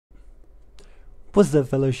What's up,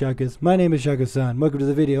 fellow Shakas? My name is Shaka-san. Welcome to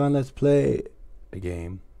the video on Let's Play a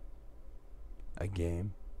game. A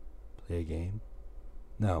game? Play a game?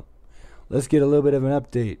 No. Let's get a little bit of an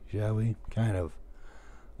update, shall we? Kind of.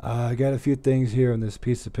 I got a few things here on this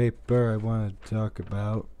piece of paper I want to talk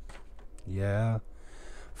about. Yeah.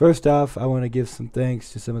 First off, I want to give some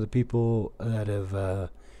thanks to some of the people that have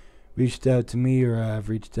reached out to me or have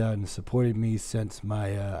reached out and supported me since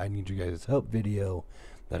my I Need Your Guys' Help video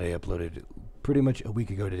that I uploaded pretty much a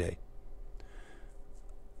week ago today.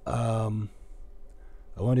 I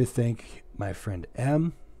want to thank my friend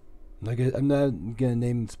M. I'm not going to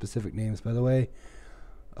name specific names, by the way,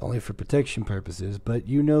 only for protection purposes, but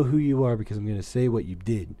you know who you are because I'm going to say what you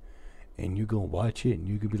did. And you're going to watch it and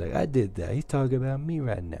you can be like, I did that. He's talking about me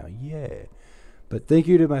right now. Yeah. But thank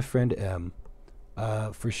you to my friend M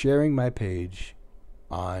for sharing my page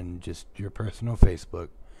on just your personal Facebook.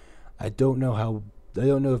 I don't know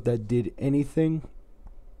if that did anything,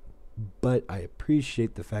 but I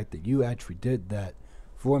appreciate the fact that you actually did that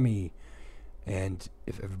for me. And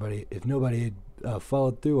if nobody had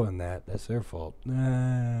followed through on that, that's their fault.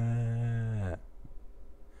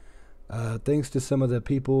 Thanks to some of the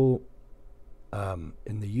people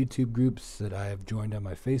in the YouTube groups that I have joined on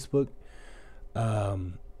my Facebook.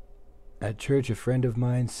 At church, a friend of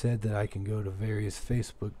mine said that I can go to various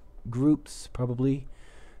Facebook groups, probably,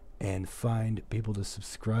 and find people to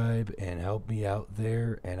subscribe and help me out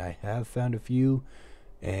there, and I have found a few.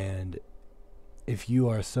 And if you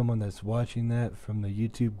are someone that's watching that from the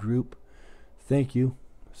YouTube group, thank you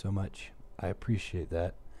so much. I appreciate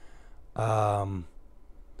that. And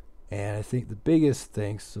I think the biggest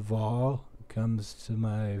thanks of all goes to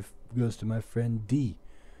my friend D.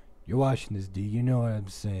 You're watching this, D. You know what I'm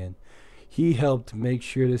saying. He helped make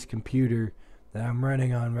sure this computer that I'm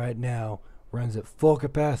running on right now runs at full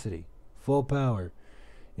capacity, full power,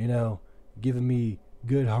 giving me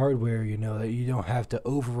good hardware, that you don't have to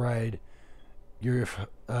override your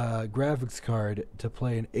graphics card to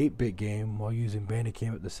play an 8-bit game while using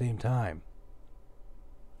Bandicam at the same time.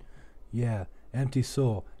 Yeah, Empty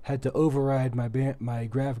Soul had to override my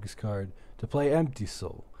graphics card to play Empty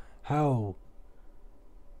Soul. How?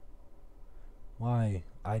 Why?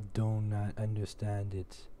 I do not understand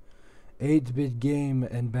it. 8-bit game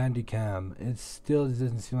and Bandicam. It still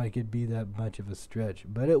doesn't seem like it'd be that much of a stretch,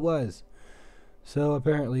 but it was. So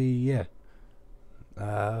apparently, yeah.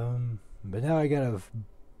 But now I got a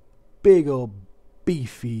big old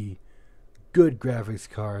beefy, good graphics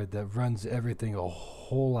card that runs everything a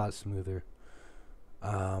whole lot smoother.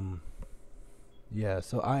 Yeah.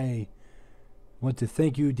 So I want to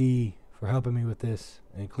thank you, D, for helping me with this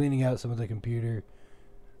and cleaning out some of the computer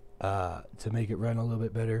to make it run a little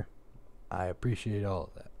bit better. I appreciate all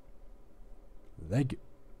of that. Thank you.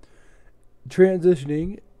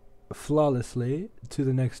 Transitioning flawlessly to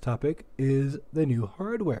the next topic is the new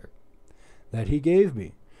hardware that he gave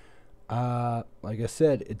me. Like I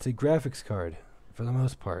said, it's a graphics card for the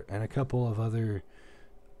most part, and a couple of other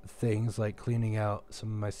things like cleaning out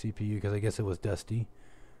some of my CPU because I guess it was dusty,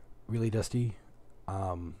 really dusty.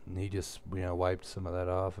 And he just wiped some of that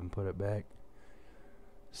off and put it back.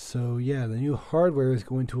 So yeah, the new hardware is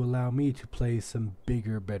going to allow me to play some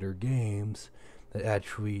bigger, better games that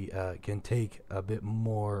actually can take a bit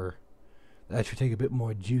more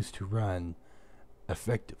juice to run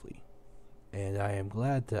effectively. And I am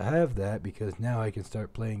glad to have that because now I can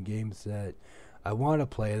start playing games that I want to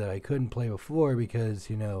play that I couldn't play before because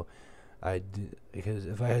because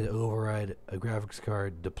if I had to override a graphics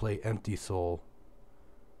card to play Empty Soul,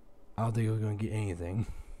 I don't think I was going to get anything.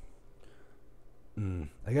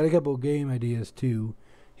 I got a couple of game ideas too.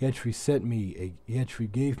 He actually gave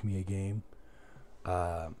me a game.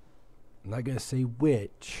 I'm not gonna say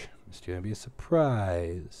which. It's gonna be a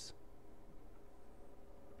surprise.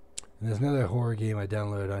 And there's another horror game I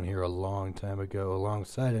downloaded on here a long time ago,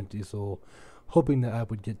 alongside Empty Soul, hoping that I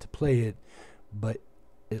would get to play it, but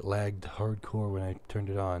it lagged hardcore when I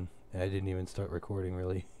turned it on, and I didn't even start recording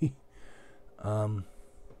really.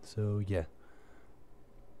 So yeah.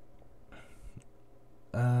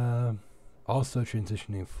 Also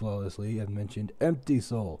transitioning flawlessly, I've mentioned Empty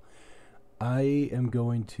Soul. I am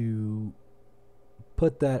going to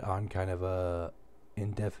put that on kind of a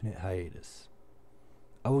indefinite hiatus.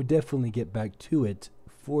 I will definitely get back to it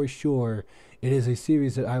for sure. It is a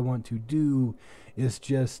series that I want to do. It's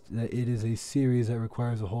just that it is a series that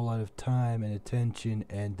requires a whole lot of time and attention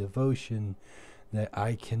and devotion that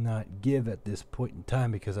I cannot give at this point in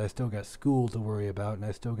time because I still got school to worry about and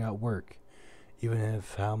I still got work. Even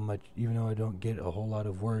though I don't get a whole lot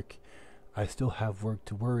of work, I still have work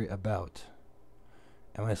to worry about.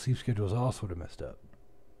 And my sleep schedule is all sort of messed up.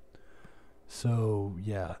 So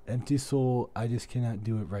yeah, Empty Soul, I just cannot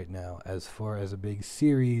do it right now. As far as a big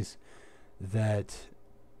series that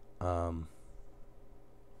um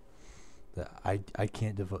that I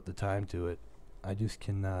can't devote the time to it. I just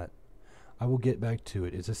cannot. I will get back to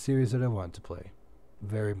it. It's a series that I want to play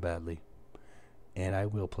very badly, and I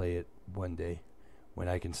will play it one day when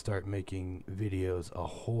I can start making videos a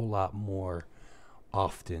whole lot more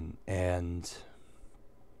often and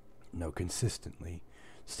consistently,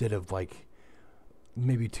 instead of like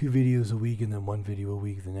maybe 2 videos a week and then 1 video a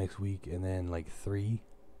week the next week and then like 3.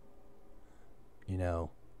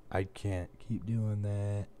 I can't keep doing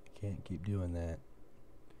that. Can't keep doing that.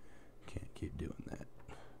 Can't keep doing that.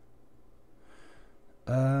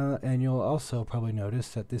 And you'll also probably notice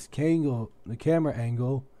that the camera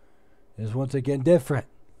angle, is once again different.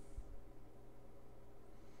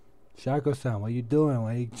 Shako-san, what you doing?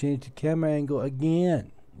 Why you change the camera angle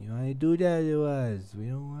again? You want to do that to us? We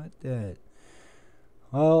don't want that.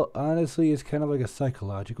 Well, honestly, it's kind of like a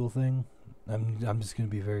psychological thing. I'm just going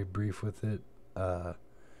to be very brief with it. I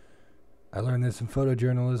learned this in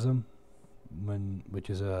photojournalism, which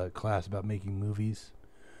is a class about making movies,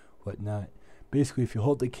 whatnot. Basically, if you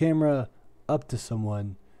hold the camera up to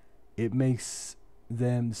someone, it makes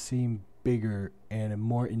them seem bigger and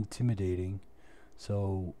more intimidating.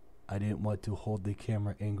 So I didn't want to hold the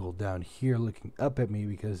camera angle down here looking up at me,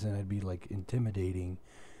 because then I'd be like intimidating,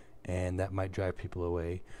 and that might drive people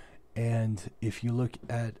away. And if you look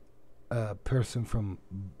at a person from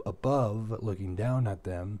above looking down at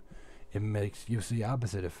them, you see the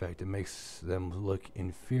opposite effect. It makes them look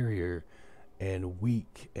inferior and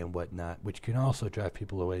weak and whatnot, which can also drive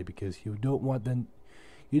people away, because you don't want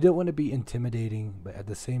to be intimidating, but at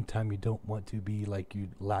the same time you don't want to be like you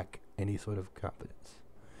lack any sort of confidence.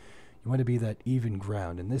 You want to be that even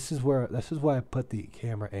ground, and this is why I put the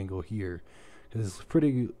camera angle here, because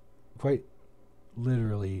it's quite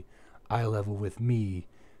literally eye level with me,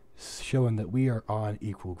 showing that we are on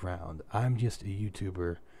equal ground. I'm just a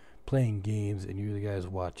YouTuber playing games, and you're the guys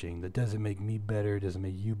watching. That doesn't make me better, doesn't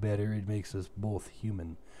make you better. It makes us both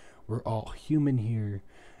human. We're all human here,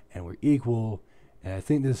 and we're equal. And I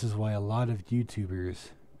think this is why a lot of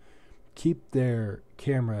YouTubers keep their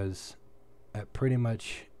cameras at pretty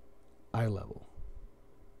much eye level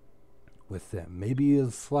with them. Maybe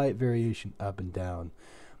a slight variation up and down,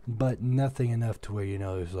 but nothing enough to where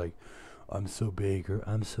there's like, I'm so big or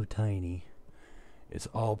I'm so tiny. It's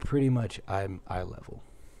all pretty much I'm eye level.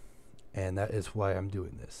 And that is why I'm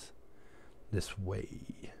doing this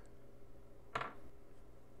way.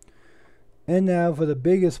 And now for the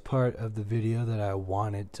biggest part of the video that I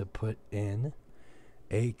wanted to put in,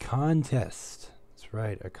 a contest. That's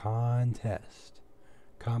right, a contest.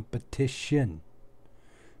 Competition.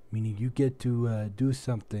 Meaning you get to do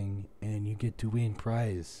something and you get to win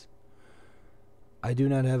prize. I do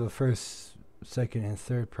not have a first, second, and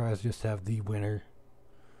third prize, just have the winner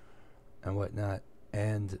and whatnot.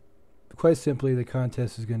 And quite simply, the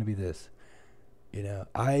contest is going to be this.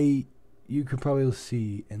 You could probably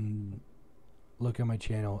see and look at my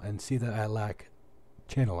channel and see that I lack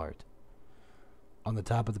channel art on the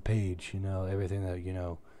top of the page. Everything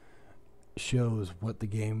that shows what the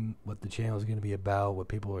channel is going to be about, what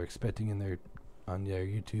people are expecting on their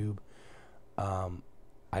YouTube.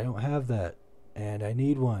 I don't have that, and I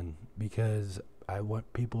need one, because I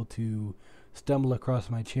want people to stumble across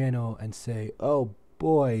my channel and say, "Oh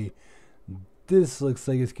boy, this looks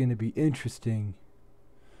like it's going to be interesting.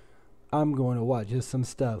 I'm going to watch just some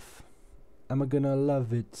stuff. I'm going to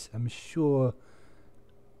love it, I'm sure."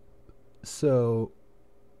 So,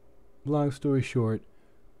 long story short,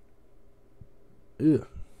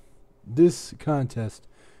 this contest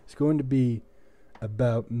is going to be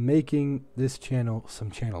about making this channel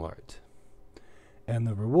some channel art. And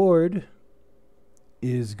the reward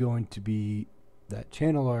is going to be that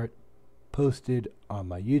channel art posted on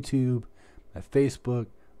my YouTube, my Facebook,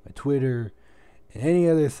 my Twitter, and any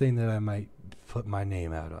other thing that I might put my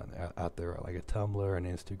name out there, like a Tumblr, an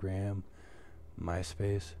Instagram,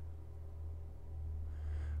 MySpace.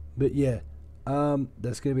 But yeah,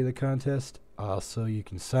 that's gonna be the contest. Also, you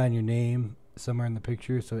can sign your name somewhere in the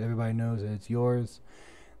picture so everybody knows that it's yours,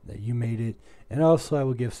 that you made it. And also, I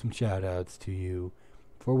will give some shout outs to you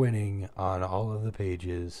for winning on all of the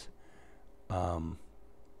pages.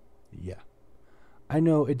 Yeah. I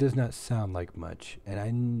know it does not sound like much,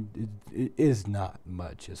 and it is not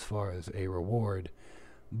much as far as a reward,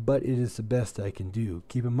 but it is the best I can do.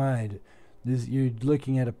 Keep in mind, you're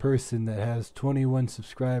looking at a person that has 21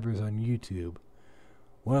 subscribers on YouTube.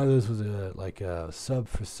 One of those was a sub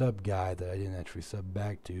for sub guy that I didn't actually sub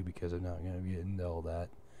back to, because I'm not going to get into all that.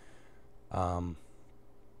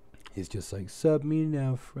 He's just like, sub me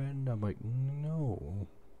now, friend. I'm like, no,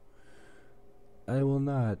 I will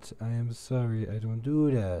not. I am sorry. I don't do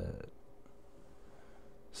that.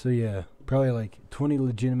 So yeah, probably like 20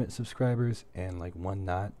 legitimate subscribers and like one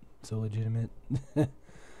not so legitimate.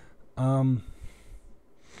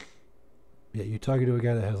 Yeah, you're talking to a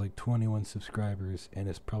guy that has like 21 subscribers and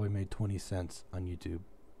has probably made 20 cents on YouTube.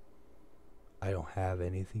 I don't have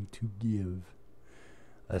anything to give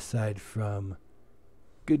aside from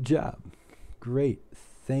good job. Great.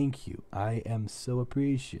 Thank you. I am so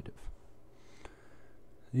appreciative.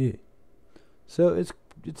 Yeah. So it's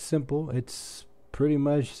simple. It's pretty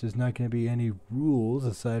much, there's not going to be any rules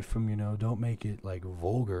aside from, don't make it like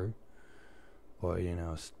vulgar or,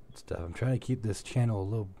 stuff. I'm trying to keep this channel a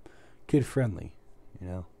little kid friendly,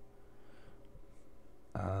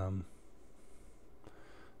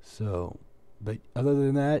 So, but other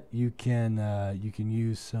than that, you can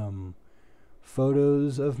use some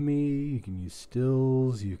photos of me. You can use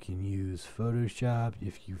stills. You can use Photoshop.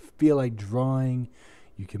 If you feel like drawing,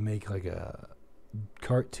 you can make like a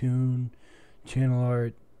cartoon, channel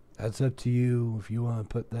art. That's up to you if you want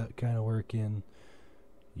to put that kind of work in.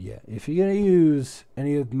 Yeah, if you're going to use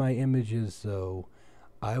any of my images, though,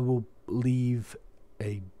 I will leave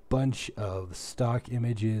a bunch of stock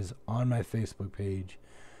images on my Facebook page.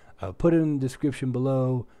 I'll put it in the description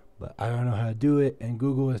below, but I don't know how to do it, and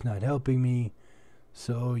Google is not helping me.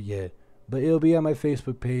 So, yeah. But it'll be on my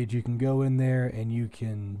Facebook page. You can go in there, and you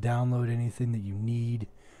can download anything that you need.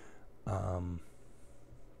 And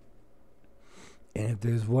if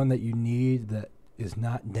there's one that you need that is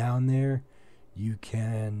not down there, you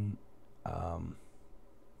can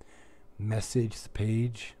message the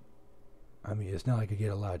page. I mean, it's not like I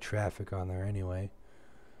get a lot of traffic on there anyway.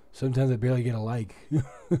 Sometimes I barely get a like.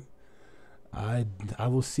 I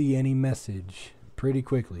will see any message pretty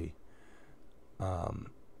quickly. And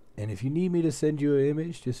if you need me to send you an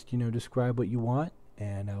image, just, describe what you want,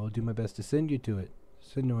 and I will do my best to send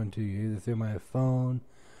one to you, either through my phone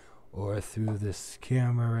or through this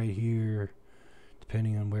camera right here,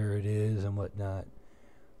 depending on where it is and whatnot.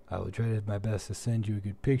 I will try my best to send you a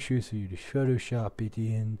good picture so you just Photoshop it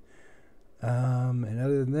in. And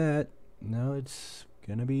other than that, no, it's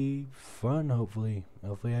gonna be fun, hopefully.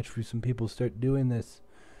 Hopefully actually some people start doing this.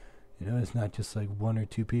 It's not just like one or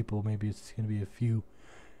two people. Maybe it's gonna be a few.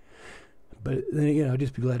 But then again, I'll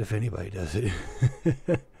just be glad if anybody does it.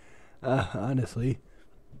 Honestly.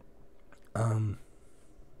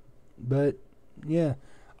 But yeah,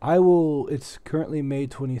 I will. It's currently March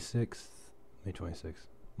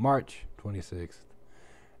 26th,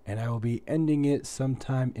 and I will be ending it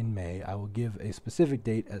sometime in May. I will give a specific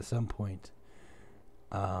date at some point,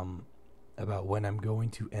 about when I'm going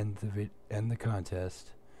to end the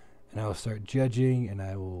contest, and I will start judging, and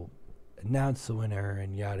I will announce the winner,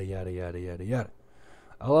 and yada yada yada yada yada.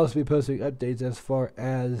 I'll also be posting updates as far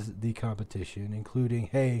as the competition, including,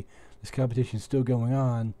 hey, this competition is still going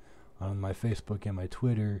on my Facebook and my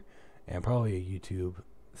Twitter, and probably a YouTube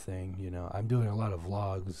thing. I'm doing a lot of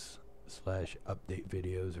vlogs / update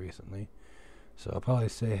videos recently, so I'll probably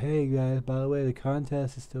say, hey guys, by the way, the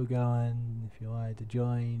contest is still going if you wanted to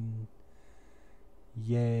join.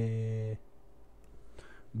 Yeah.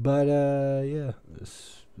 But yeah,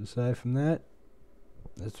 aside from that,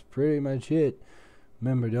 that's pretty much it.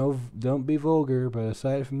 Remember, don't be vulgar, but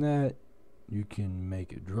aside from that, you can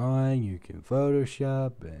make a drawing, you can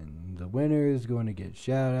Photoshop, and the winner is going to get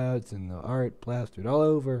shout outs and the art plastered all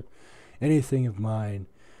over anything of mine.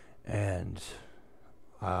 And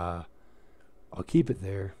I'll keep it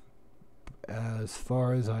there as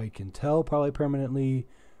far as I can tell, probably permanently.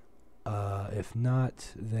 If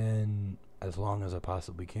not, then as long as I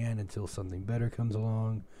possibly can until something better comes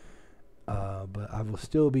along. But I will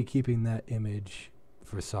still be keeping that image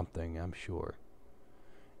for something, I'm sure.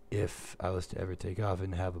 If I was to ever take off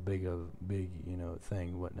and have a big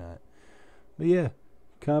thing, whatnot. But yeah,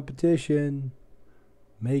 competition,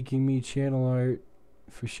 making me channel art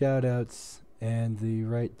for shoutouts, and the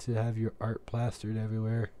right to have your art plastered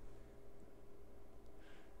everywhere.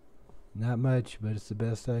 Not much, but it's the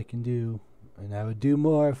best I can do. And I would do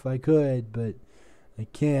more if I could, but I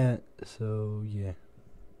can't, so yeah.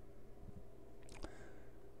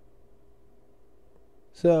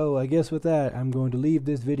 So, I guess with that, I'm going to leave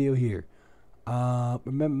this video here.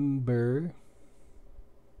 Remember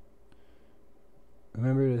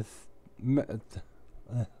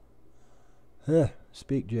to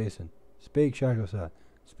speak, Jason. Speak, Shaco-san.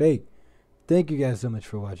 Speak. Thank you guys so much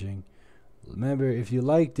for watching. Remember, if you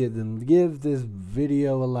liked it, then give this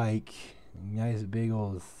video a like. Nice big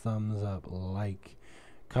old thumbs up like.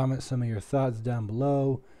 Comment some of your thoughts down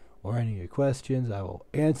below. or any of your questions. I will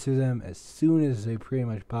answer them as soon as they pretty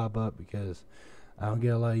much pop up, because I don't get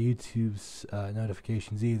a lot of YouTube's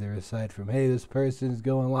notifications either, aside from, hey, this person's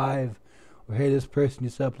going live, or hey, this person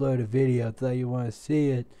just uploaded a video, I thought you want to see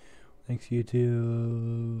it. Thanks,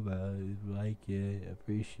 YouTube. I like it.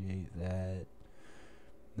 Appreciate that.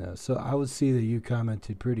 No, so I would see that you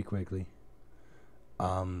commented pretty quickly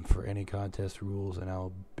for any contest rules, and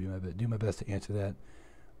I'll do my best to answer that.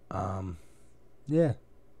 Yeah.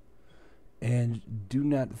 And do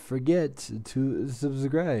not forget to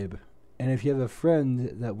subscribe. And if you have a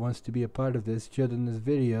friend that wants to be a part of this, show them this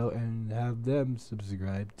video and have them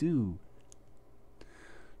subscribe too.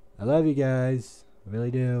 I love you guys. I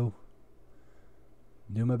really do.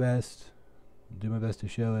 Do my best. Do my best to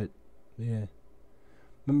show it. Yeah.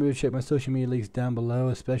 Remember to check my social media links down below,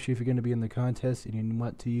 especially if you're going to be in the contest and you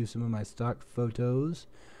want to use some of my stock photos,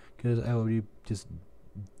 because I will be just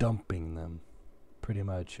dumping them pretty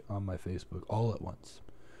much on my Facebook all at once.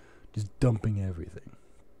 Just dumping everything.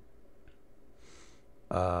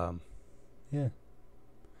 Yeah.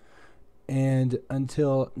 And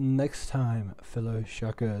until next time, fellow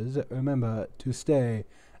sharkers, remember to stay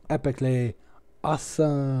epically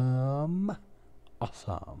awesome.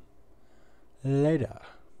 Awesome. Later.